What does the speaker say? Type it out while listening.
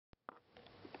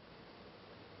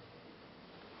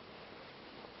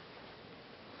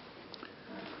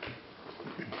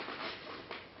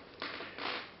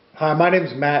Hi, my name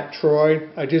is Matt Troy.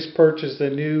 I just purchased a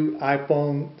new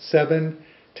iPhone 7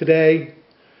 today,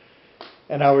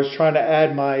 and I was trying to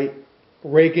add my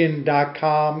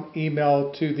Reagan.com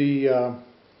email to the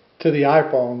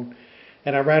iPhone,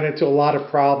 and I ran into a lot of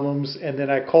problems. And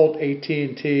then I called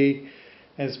AT&T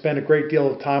and spent a great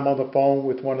deal of time on the phone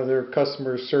with one of their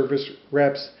customer service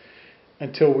reps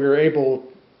until we were able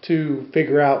to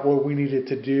figure out what we needed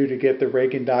to do to get the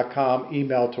Reagan.com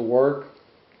email to work.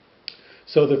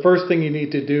 So the first thing you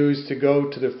need to do is to go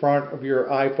to the front of your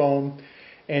iPhone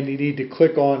and you need to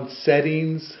click on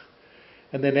Settings.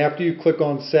 And then after you click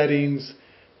on Settings,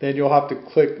 then you'll have to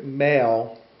click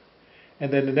Mail.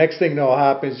 And then the next thing that will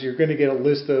happen is you're going to get a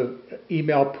list of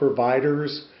email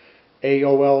providers,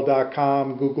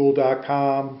 AOL.com,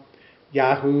 Google.com,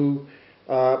 Yahoo.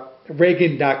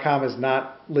 Reagan.com is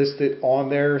not listed on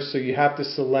there, so you have to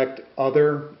select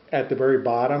Other at the very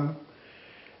bottom.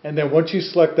 And then once you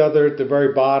select Other at the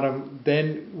very bottom,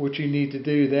 then what you need to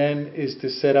do then is to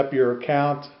set up your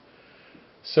account.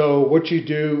 So what you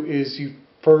do is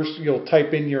you'll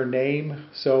type in your name.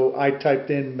 So I typed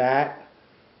in Matt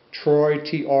Troy,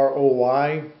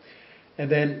 Troy, and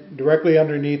then directly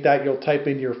underneath that you'll type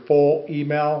in your full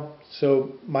email.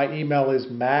 So my email is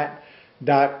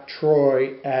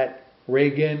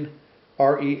matt.troy@Reagan,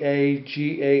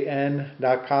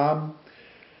 REAGAN.com.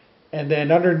 And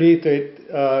then underneath it,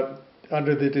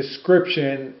 under the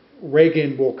description,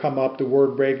 Reagan will come up, the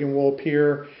word Reagan will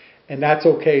appear, and that's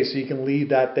okay, so you can leave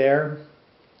that there.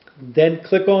 Then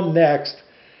click on Next,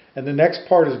 and the next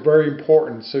part is very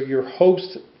important. So your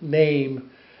host name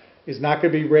is not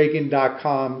going to be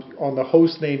Reagan.com. On the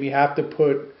host name, you have to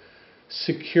put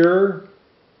secure,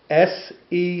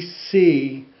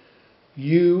 SECURE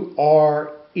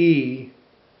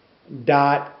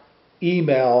dot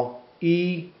email,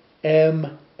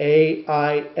 EMAIL,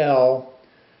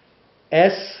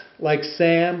 S like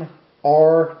Sam,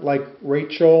 R like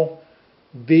Rachel,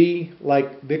 V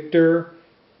like Victor,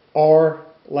 R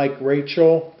like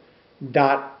Rachel,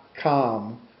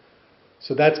 .com.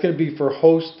 So that's going to be for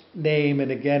host name,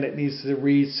 and again it needs to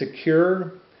read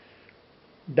secure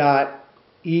dot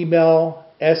email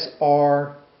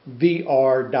SRVR.com.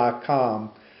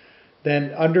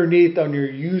 Then underneath on your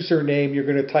username, you're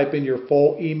going to type in your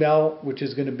full email, which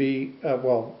is going to be,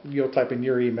 you'll type in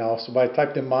your email. So I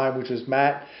typed in mine, which is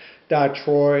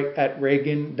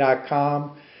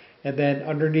matt.troy@Reagan.com. And then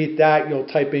underneath that, you'll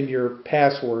type in your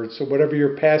password. So whatever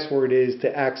your password is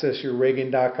to access your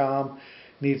Reagan.com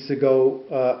needs to go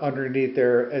underneath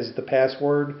there as the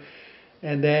password.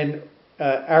 And then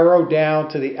arrow down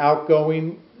to the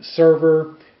outgoing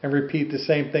server and repeat the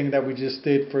same thing that we just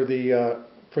did for the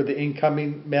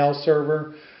incoming mail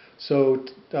server. So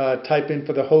type in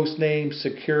for the host name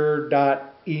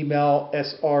secure.email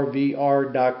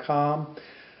SRVR.com.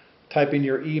 Type in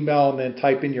your email and then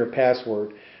type in your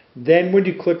password. Then when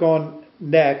you click on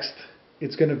Next,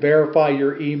 it's going to verify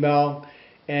your email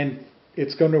and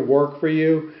it's going to work for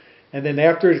you. And then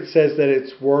after it says that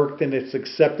it's worked and it's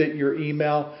accepted your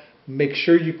email, make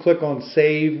sure you click on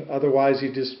Save. Otherwise, you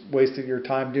just wasted your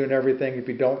time doing everything if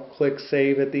you don't click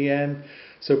Save at the end.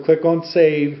 So click on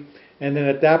Save, and then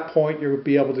at that point you'll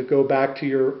be able to go back to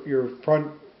your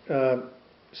front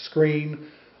screen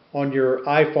on your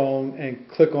iPhone and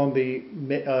click on the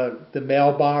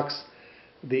mailbox,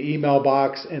 the email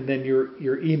box, and then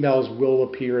your emails will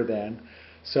appear then.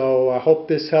 So I hope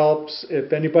this helps.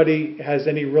 If anybody has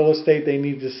any real estate they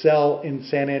need to sell in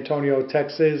San Antonio,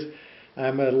 Texas,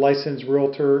 I'm a licensed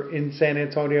realtor in San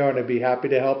Antonio, and I'd be happy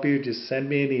to help you. Just send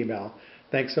me an email.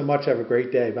 Thanks so much. Have a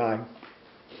great day. Bye.